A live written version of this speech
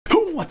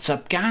What's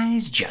up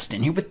guys,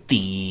 Justin here with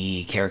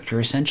the Character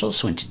Essentials.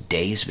 So in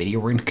today's video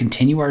we're going to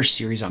continue our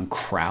series on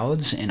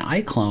crowds in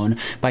Iclone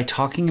by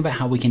talking about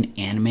how we can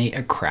animate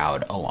a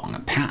crowd along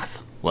a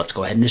path. Let's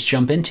go ahead and just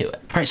jump into it.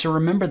 All right, so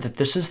remember that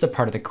this is the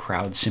part of the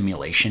crowd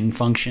simulation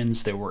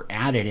functions that were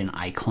added in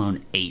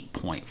Iclone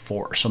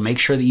 8.4. So make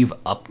sure that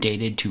you've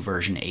updated to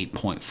version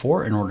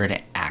 8.4 in order to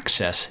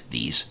access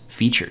these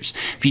features.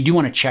 If you do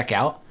want to check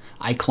out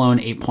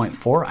Iclone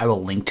 8.4, I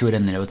will link to it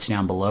in the notes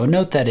down below.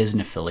 Note that is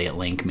an affiliate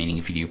link, meaning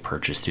if you do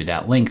purchase through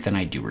that link, then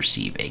I do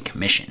receive a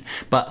commission.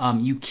 But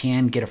you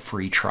can get a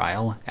free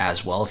trial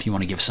as well if you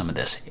want to give some of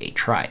this a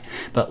try.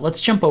 But let's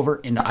jump over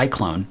into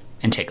Iclone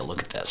and take a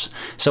look at this.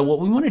 So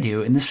what we want to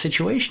do in this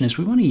situation is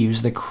we want to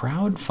use the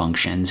crowd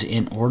functions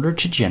in order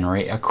to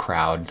generate a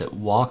crowd that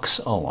walks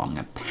along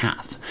a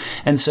path.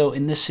 And so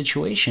in this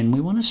situation, we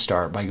want to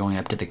start by going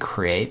up to the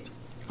create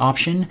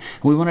option,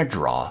 and we want to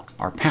draw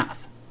our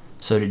path.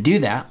 So to do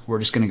that, we're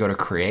just going to go to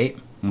create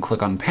and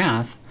click on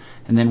path,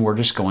 and then we're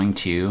just going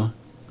to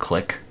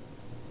click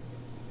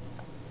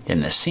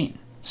in this scene.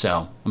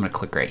 So I'm going to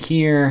click right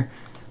here,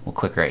 we'll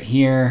click right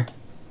here,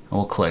 and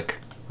we'll click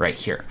right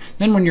here.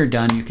 Then when you're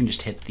done, you can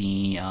just hit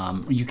the,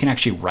 you can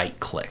actually right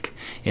click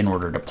in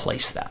order to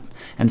place that.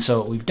 And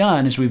so what we've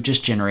done is we've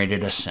just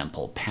generated a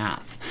simple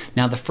path.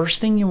 Now the first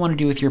thing you want to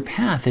do with your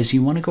path is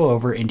you want to go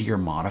over into your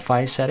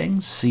modify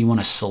settings. So you want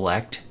to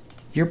select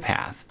your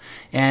path.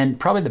 And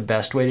probably the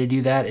best way to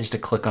do that is to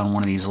click on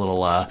one of these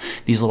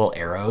little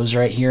arrows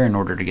right here in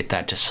order to get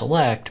that to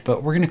select.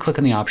 But we're going to click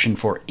on the option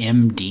for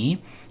MD,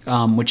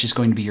 which is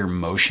going to be your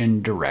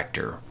motion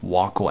director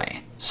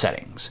walkway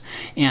settings.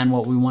 And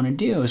what we want to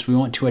do is we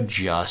want to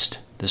adjust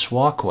this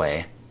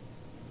walkway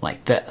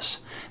like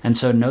this. And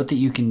so note that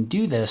you can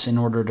do this in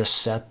order to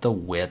set the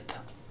width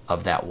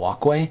of that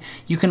walkway.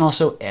 You can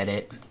also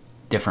edit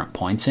different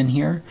points in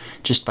here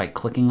just by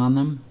clicking on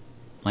them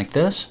like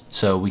this.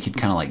 So we could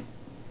kind of like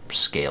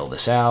scale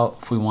this out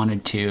if we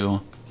wanted to.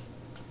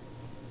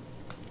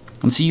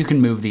 And so you can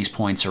move these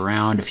points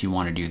around if you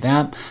want to do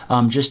that,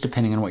 just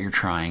depending on what you're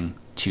trying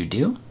to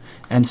do.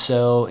 And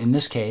so in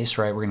this case,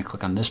 right, we're going to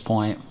click on this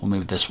point. We'll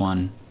move this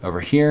one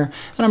over here.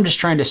 And I'm just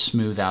trying to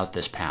smooth out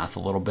this path a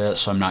little bit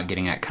so I'm not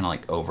getting that kind of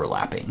like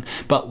overlapping.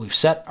 But we've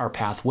set our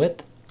path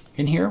width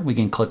in here. We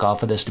can click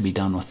off of this to be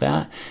done with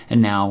that.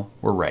 And now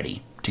we're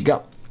ready to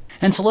go.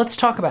 And so let's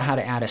talk about how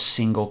to add a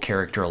single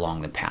character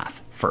along the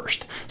path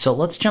first. So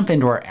let's jump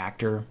into our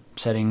actor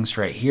settings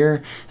right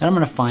here, and I'm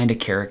going to find a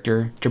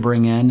character to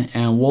bring in,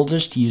 and we'll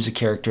just use a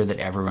character that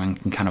everyone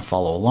can kind of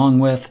follow along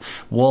with.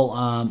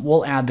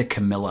 We'll add the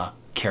Camilla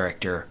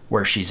character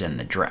where she's in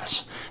the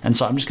dress. And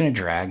so I'm just going to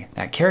drag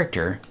that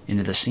character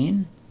into the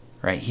scene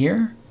right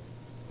here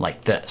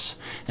like this.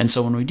 And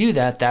so when we do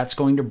that, that's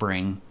going to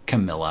bring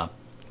Camilla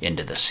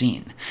into the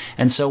scene.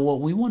 And so what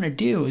we want to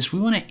do is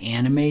we want to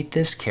animate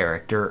this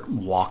character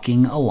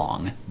walking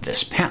along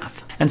this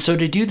path. And so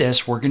to do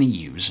this, we're going to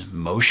use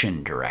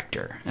Motion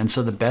Director. And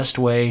so the best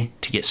way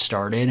to get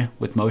started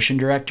with Motion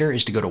Director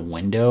is to go to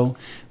Window,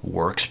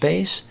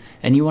 Workspace,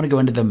 and you want to go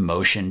into the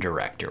Motion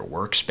Director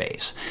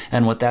workspace.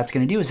 And what that's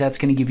going to do is that's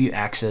going to give you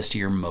access to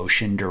your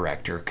Motion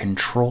Director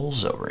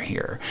controls over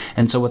here.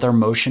 And so with our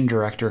Motion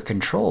Director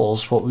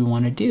controls, what we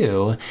want to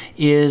do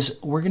is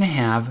we're going to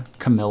have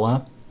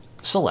Camilla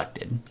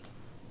selected.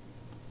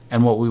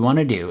 And what we want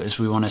to do is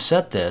we want to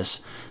set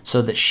this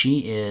so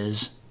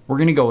that we're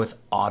going to go with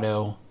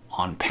auto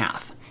on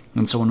path.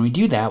 And so when we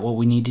do that, what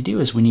we need to do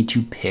is we need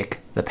to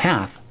pick the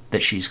path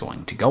that she's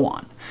going to go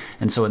on.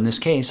 And so in this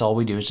case, all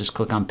we do is just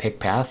click on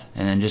pick path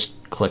and then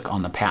just click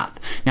on the path.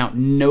 Now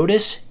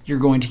notice you're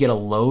going to get a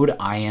load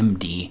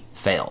IMD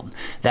failed.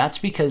 That's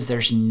because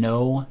there's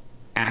no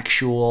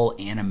actual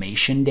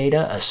animation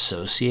data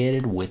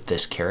associated with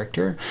this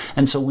character.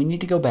 And so we need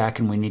to go back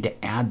and we need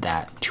to add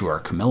that to our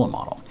Camilla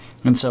model.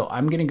 And so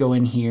I'm going to go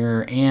in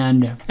here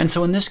and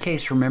so in this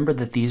case, remember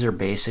that these are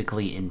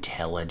basically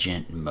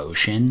intelligent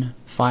motion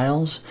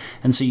files.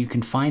 And so you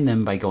can find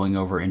them by going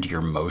over into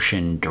your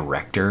Motion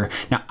Director.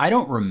 Now, I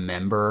don't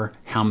remember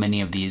how many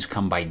of these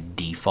come by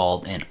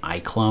default in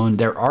Iclone.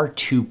 There are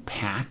 2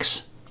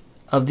 packs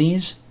of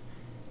these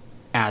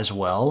as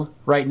well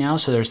right now.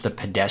 So there's the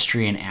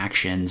pedestrian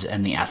actions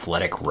and the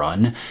athletic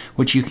run,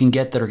 which you can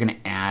get that are going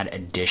to add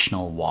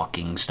additional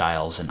walking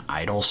styles and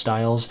idle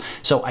styles.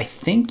 So I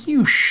think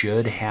you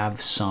should have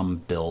some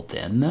built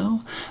in though,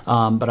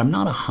 but I'm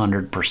not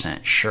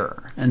 100%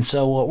 sure. And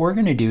so what we're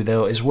going to do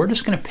though is we're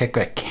just going to pick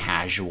a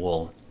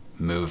casual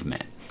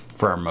movement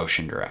for our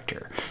Motion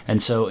Director.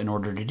 And so in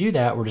order to do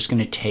that, we're just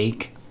going to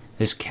take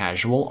this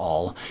casual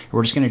all, and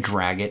we're just going to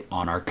drag it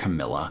on our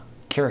Camilla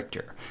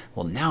character.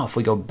 Well, now if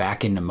we go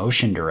back into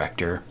Motion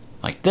Director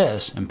like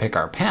this and pick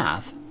our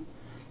path,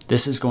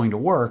 this is going to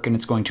work and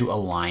it's going to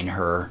align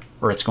her,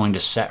 or it's going to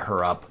set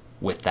her up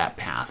with that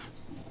path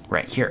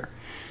right here.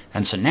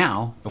 And so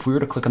now if we were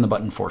to click on the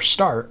button for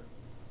start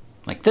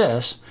like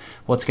this,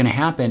 what's going to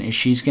happen is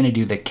she's going to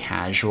do the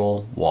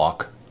casual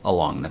walk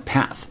along the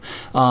path.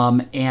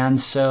 And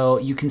so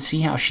you can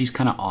see how she's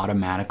kind of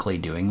automatically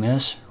doing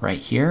this right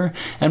here.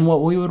 And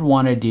what we would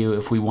want to do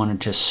if we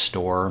wanted to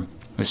store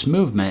this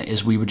movement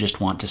is we would just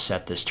want to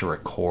set this to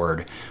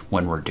record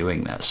when we're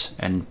doing this.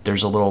 And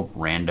there's a little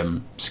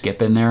random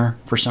skip in there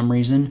for some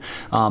reason.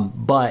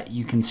 But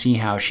you can see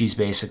how she's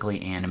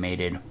basically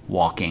animated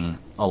walking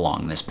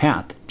along this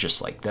path,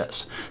 just like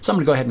this. So I'm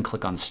gonna go ahead and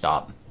click on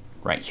stop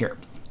right here.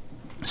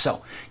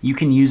 So you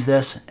can use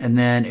this, and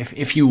then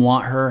if you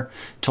want her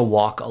to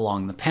walk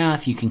along the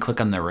path, you can click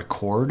on the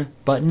record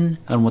button,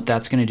 and what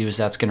that's going to do is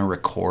that's going to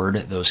record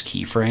those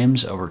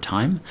keyframes over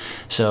time.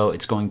 So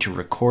it's going to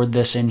record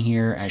this in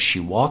here as she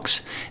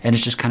walks, and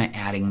it's just kind of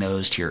adding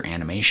those to your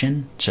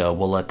animation. So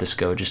we'll let this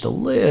go just a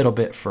little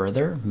bit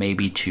further,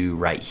 maybe to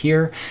right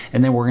here,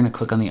 and then we're going to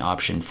click on the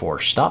option for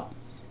stop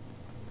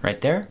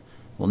right there.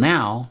 Well,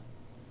 now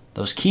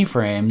those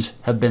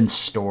keyframes have been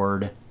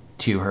stored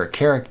to her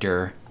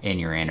character in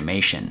your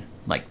animation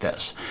like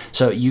this.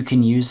 So you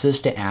can use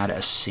this to add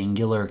a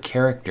singular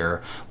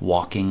character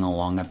walking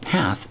along a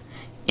path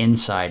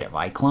inside of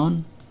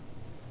Iclone,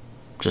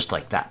 just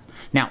like that.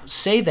 Now,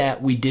 say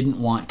that we didn't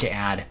want to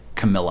add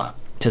Camilla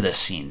to this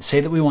scene.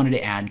 Say that we wanted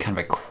to add kind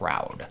of a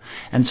crowd.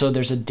 And so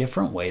there's a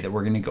different way that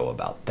we're going to go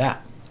about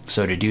that.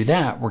 So to do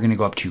that, we're going to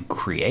go up to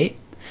Create,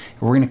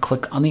 and we're going to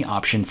click on the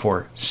option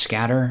for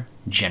Scatter,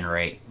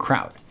 Generate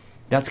Crowd.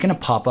 That's going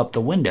to pop up the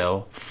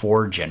window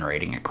for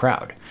generating a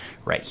crowd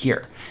right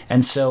here.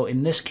 And so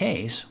in this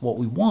case, what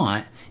we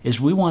want is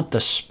we want the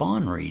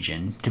spawn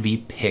region to be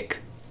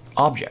pick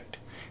object.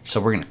 So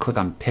we're going to click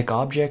on pick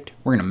object,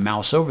 we're going to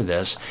mouse over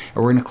this,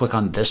 and we're going to click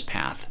on this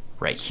path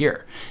right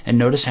here. And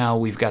notice how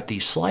we've got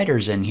these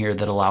sliders in here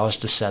that allow us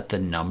to set the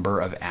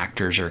number of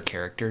actors or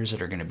characters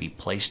that are going to be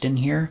placed in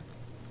here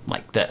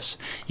like this.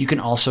 You can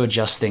also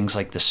adjust things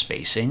like the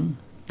spacing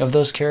of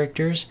those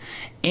characters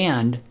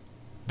and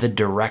the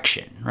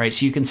direction, right?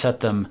 So you can set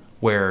them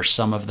where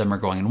some of them are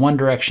going in one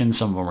direction,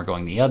 some of them are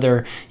going the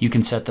other. You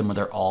can set them where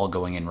they're all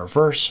going in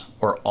reverse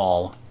or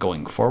all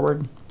going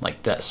forward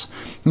like this.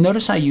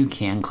 Notice how you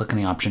can click on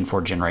the option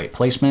for generate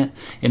placement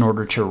in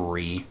order to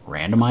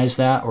re-randomize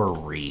that or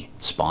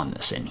respawn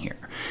this in here.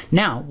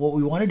 Now, what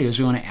we want to do is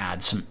we want to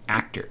add some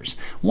actors.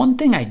 One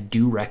thing I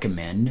do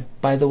recommend,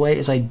 by the way,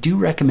 is I do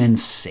recommend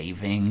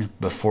saving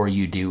before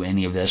you do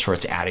any of this where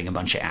it's adding a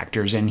bunch of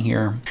actors in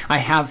here. I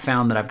have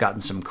found that I've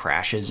gotten some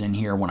crashes in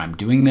here when I'm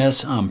doing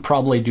this,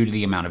 probably due to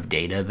the amount of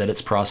data that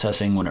it's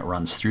processing when it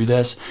runs through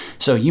this.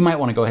 So you might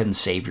want to go ahead and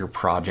save your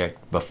project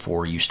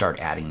before you start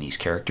adding these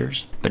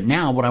characters. But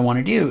now what I want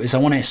to do is I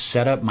want to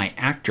set up my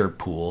actor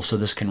pool so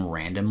this can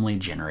randomly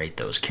generate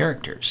those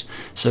characters.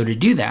 So to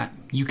do that,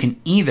 you can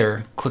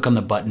either click on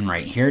the button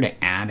right here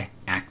to add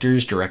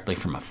actors directly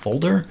from a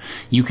folder.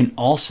 You can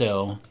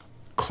also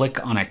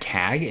click on a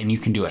tag and you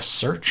can do a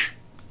search,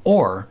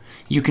 or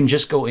you can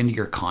just go into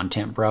your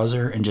content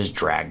browser and just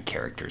drag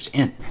characters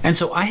in. And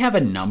so I have a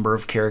number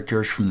of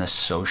characters from the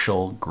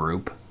social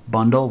group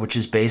bundle, which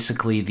is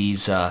basically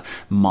these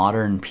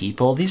modern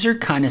people. These are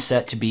kind of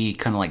set to be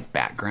kind of like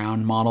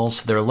background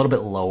models. They're a little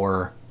bit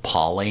lower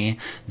poly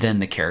than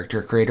the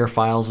character creator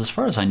files. As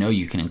far as I know,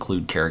 you can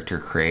include character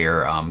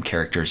creator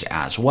characters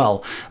as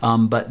well.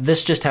 But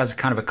this just has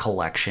kind of a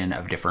collection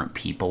of different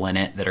people in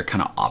it that are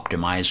kind of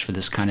optimized for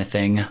this kind of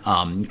thing.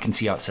 You can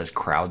see how it says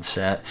crowd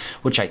set,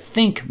 which I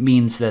think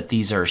means that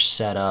these are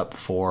set up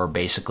for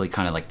basically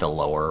kind of like the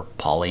lower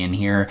poly in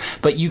here,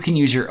 but you can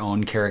use your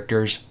own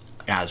characters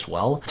as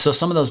well. So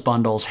some of those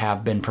bundles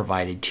have been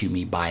provided to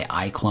me by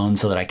Iclone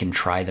so that I can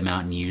try them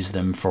out and use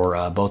them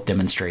for both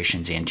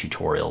demonstrations and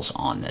tutorials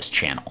on this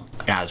channel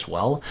as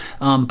well.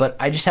 But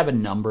I just have a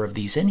number of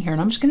these in here,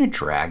 and I'm just going to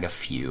drag a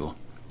few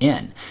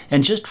in.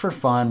 And just for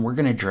fun, we're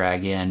going to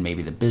drag in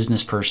maybe the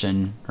business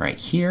person right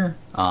here.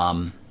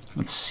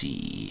 Let's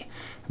see,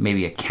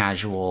 maybe a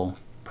casual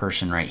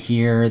person right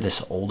here,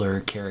 this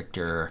older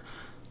character,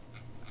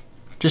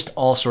 just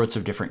all sorts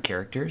of different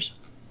characters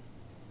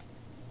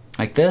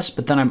like this.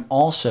 But then I'm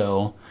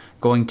also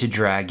going to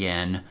drag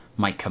in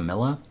my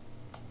Camilla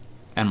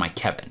and my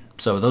Kevin.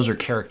 So those are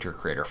character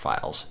creator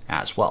files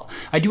as well.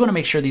 I do want to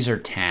make sure these are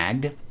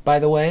tagged, by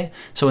the way.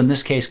 So in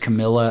this case,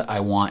 Camilla, I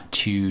want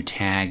to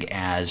tag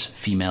as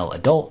female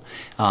adult.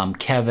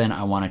 Kevin,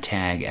 I want to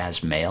tag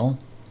as male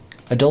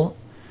adult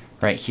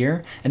right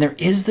here. And there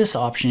is this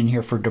option in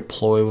here for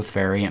deploy with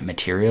variant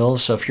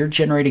materials. So if you're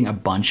generating a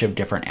bunch of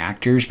different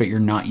actors, but you're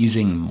not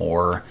using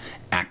more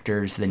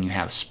actors than you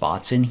have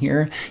spots in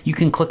here, you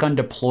can click on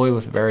deploy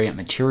with variant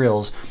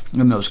materials,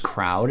 and those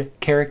crowd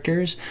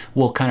characters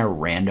will kind of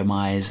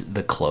randomize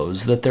the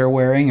clothes that they're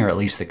wearing, or at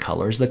least the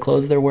colors of the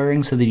clothes they're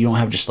wearing, so that you don't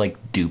have just like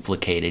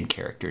duplicated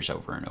characters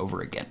over and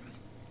over again.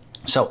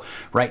 So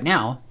right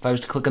now, if I was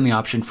to click on the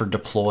option for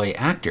deploy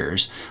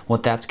actors,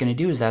 what that's going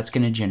to do is that's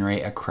going to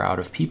generate a crowd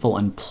of people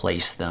and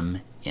place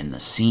them in the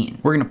scene.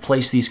 We're going to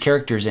place these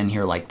characters in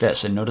here like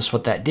this, and notice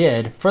what that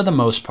did for the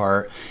most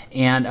part.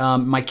 And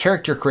my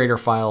character creator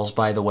files,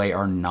 by the way,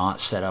 are not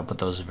set up with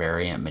those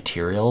variant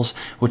materials,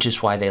 which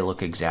is why they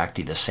look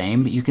exactly the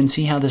same. But you can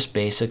see how this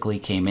basically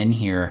came in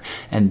here,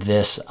 and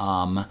this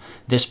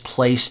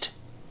placed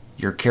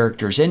your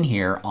characters in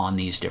here on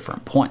these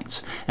different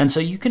points. And so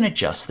you can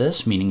adjust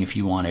this, meaning if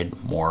you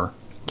wanted more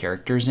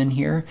characters in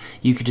here,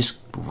 you could just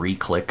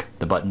re-click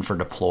the button for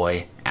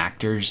deploy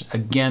actors.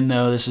 Again,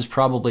 though, this is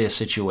probably a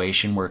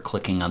situation where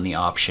clicking on the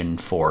option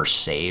for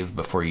save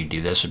before you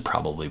do this would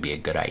probably be a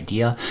good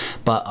idea,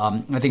 but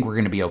I think we're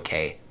going to be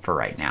okay for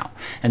right now.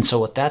 And so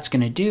what that's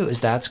going to do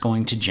is that's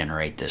going to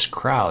generate this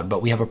crowd,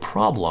 but we have a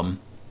problem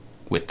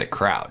with the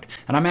crowd.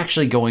 And I'm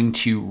actually going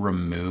to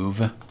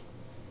remove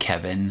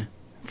Kevin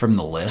from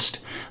the list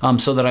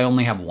so that I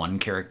only have one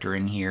character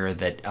in here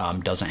that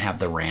doesn't have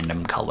the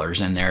random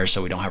colors in there,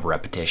 so we don't have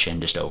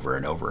repetition just over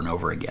and over and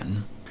over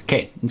again.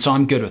 Okay, and so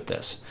I'm good with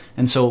this.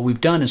 And so what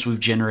we've done is we've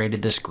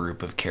generated this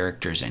group of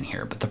characters in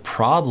here, but the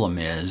problem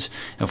is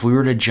if we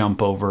were to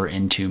jump over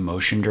into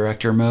motion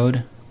director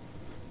mode,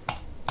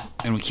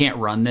 and we can't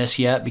run this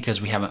yet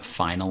because we haven't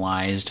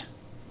finalized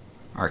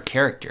our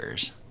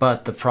characters,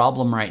 but the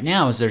problem right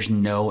now is there's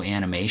no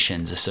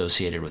animations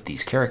associated with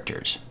these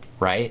characters,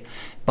 right?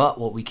 But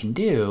what we can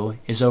do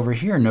is over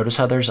here, notice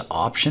how there's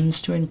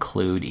options to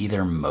include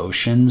either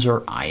motions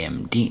or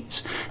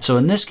IMDs. So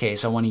in this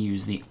case, I want to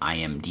use the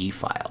IMD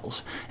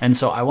files. And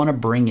so I want to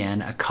bring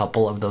in a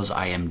couple of those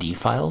IMD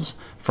files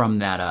from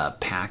that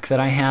pack that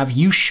I have.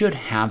 You should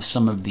have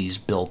some of these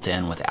built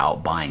in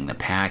without buying the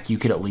pack. You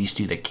could at least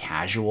do the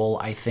casual,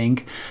 I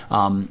think,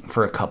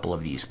 for a couple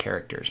of these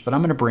characters. But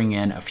I'm going to bring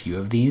in a few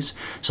of these.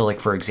 So like,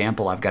 for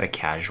example, I've got a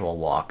casual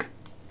walk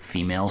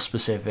female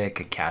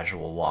specific, a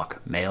casual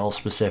walk male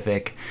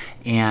specific,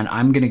 and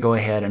I'm going to go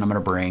ahead and I'm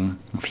going to bring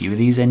a few of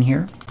these in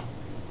here.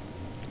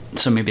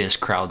 So maybe this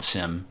crowd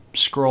sim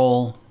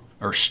scroll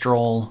or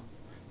stroll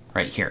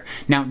right here.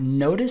 Now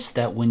notice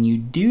that when you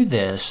do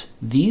this,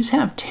 these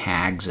have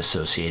tags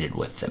associated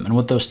with them, and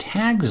what those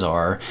tags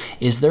are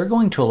is they're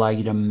going to allow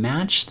you to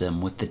match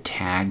them with the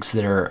tags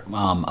that are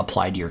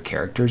applied to your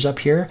characters up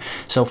here.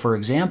 So for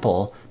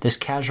example, this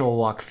casual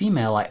walk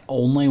female, I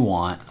only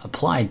want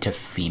applied to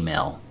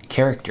female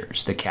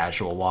characters. The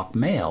casual walk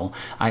male,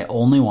 I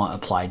only want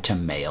applied to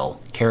male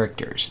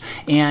characters.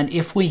 And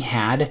if we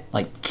had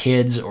like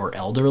kids or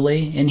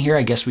elderly in here,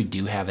 I guess we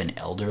do have an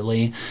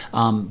elderly,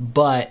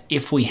 but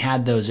if we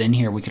had those in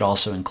here, we could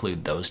also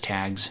include those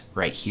tags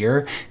right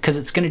here because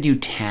it's going to do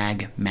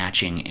tag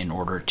matching in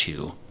order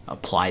to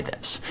apply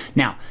this.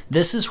 Now,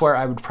 this is where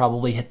I would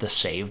probably hit the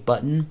save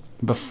button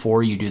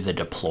before you do the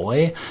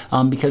deploy,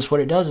 because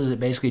what it does is it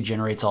basically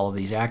generates all of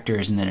these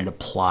actors and then it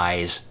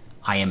applies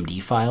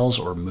IMD files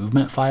or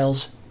movement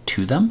files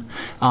to them.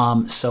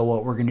 So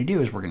what we're going to do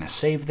is we're going to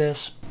save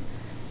this,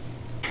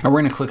 and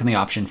we're going to click on the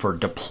option for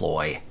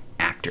deploy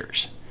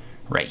actors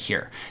right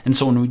here. And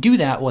so when we do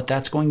that, what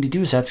that's going to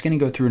do is that's going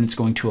to go through and it's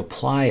going to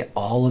apply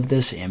all of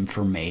this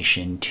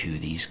information to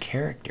these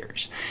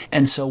characters.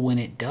 And so when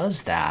it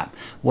does that,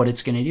 what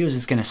it's going to do is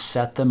it's going to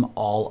set them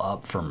all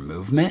up for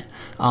movement.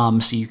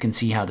 So you can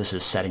see how this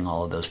is setting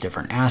all of those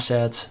different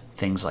assets,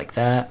 things like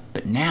that.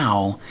 But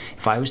now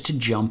if I was to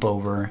jump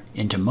over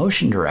into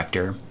motion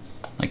director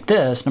like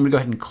this, and I'm going to go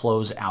ahead and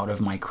close out of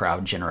my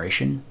crowd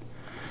generation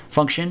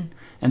function.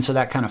 And so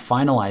that kind of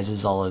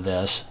finalizes all of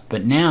this.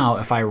 But now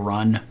if I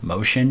run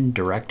motion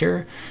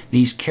director,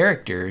 these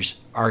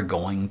characters are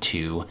going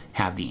to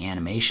have the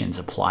animations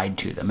applied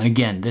to them. And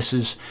again, this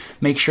is,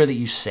 make sure that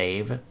you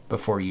save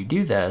before you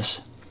do this,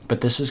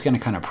 but this is going to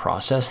kind of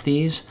process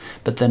these.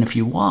 But then if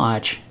you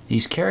watch,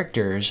 these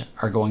characters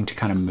are going to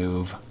kind of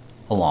move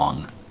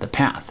along the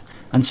path.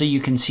 And so you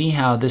can see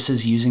how this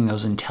is using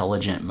those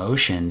intelligent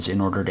motions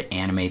in order to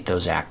animate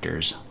those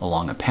actors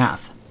along a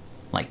path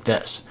like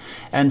this.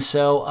 And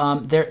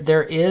so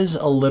there is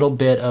a little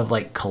bit of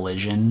like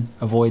collision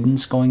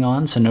avoidance going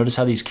on. So notice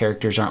how these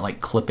characters aren't like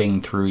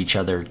clipping through each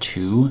other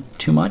too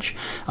much.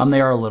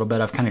 They are a little bit.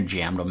 I've kind of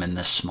jammed them in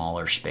this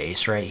smaller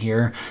space right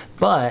here,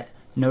 but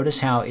notice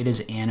how it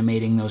is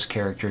animating those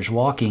characters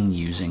walking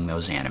using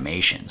those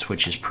animations,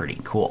 which is pretty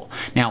cool.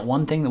 Now,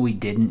 one thing that we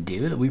didn't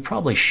do that we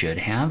probably should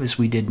have is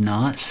we did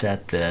not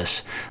set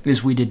this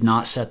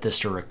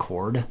to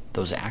record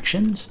those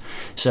actions.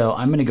 So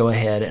I'm going to go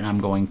ahead and I'm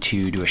going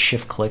to do a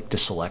shift click to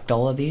select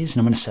all of these,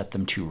 and I'm going to set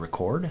them to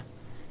record.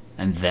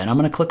 And then I'm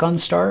going to click on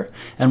start.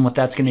 And what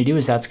that's going to do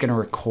is that's going to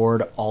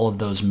record all of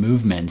those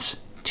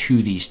movements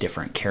to these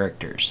different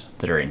characters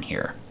that are in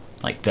here,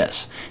 like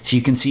this. So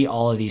you can see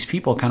all of these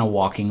people kind of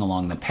walking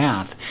along the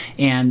path,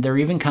 and they're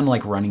even kind of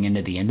like running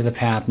into the end of the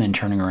path and then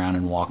turning around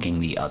and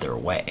walking the other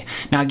way.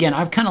 Now again,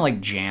 I've kind of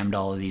like jammed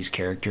all of these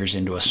characters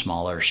into a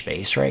smaller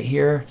space right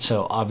here.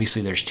 So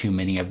obviously there's too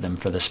many of them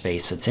for the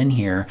space that's in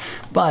here,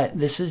 but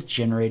this is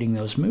generating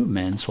those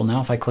movements. Well, now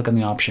if I click on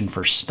the option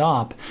for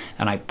stop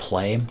and I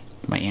play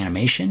my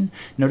animation,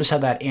 notice how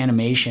that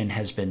animation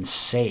has been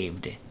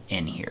saved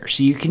in here.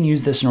 So you can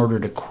use this in order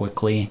to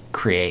quickly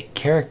create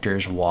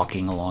characters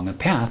walking along a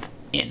path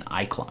in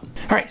Iclone.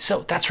 All right,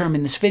 so that's where I'm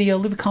in this video.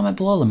 Leave a comment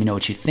below. Let me know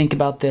what you think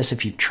about this.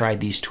 If you've tried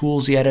these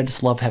tools yet, I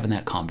just love having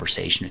that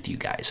conversation with you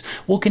guys.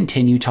 We'll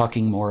continue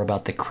talking more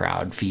about the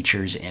crowd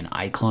features in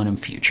Iclone in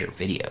future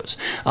videos.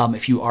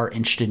 If you are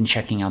interested in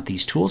checking out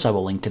these tools, I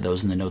will link to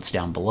those in the notes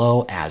down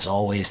below. As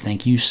always,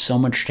 thank you so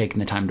much for taking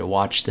the time to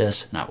watch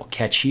this, and I will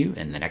catch you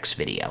in the next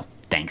video.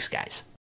 Thanks, guys.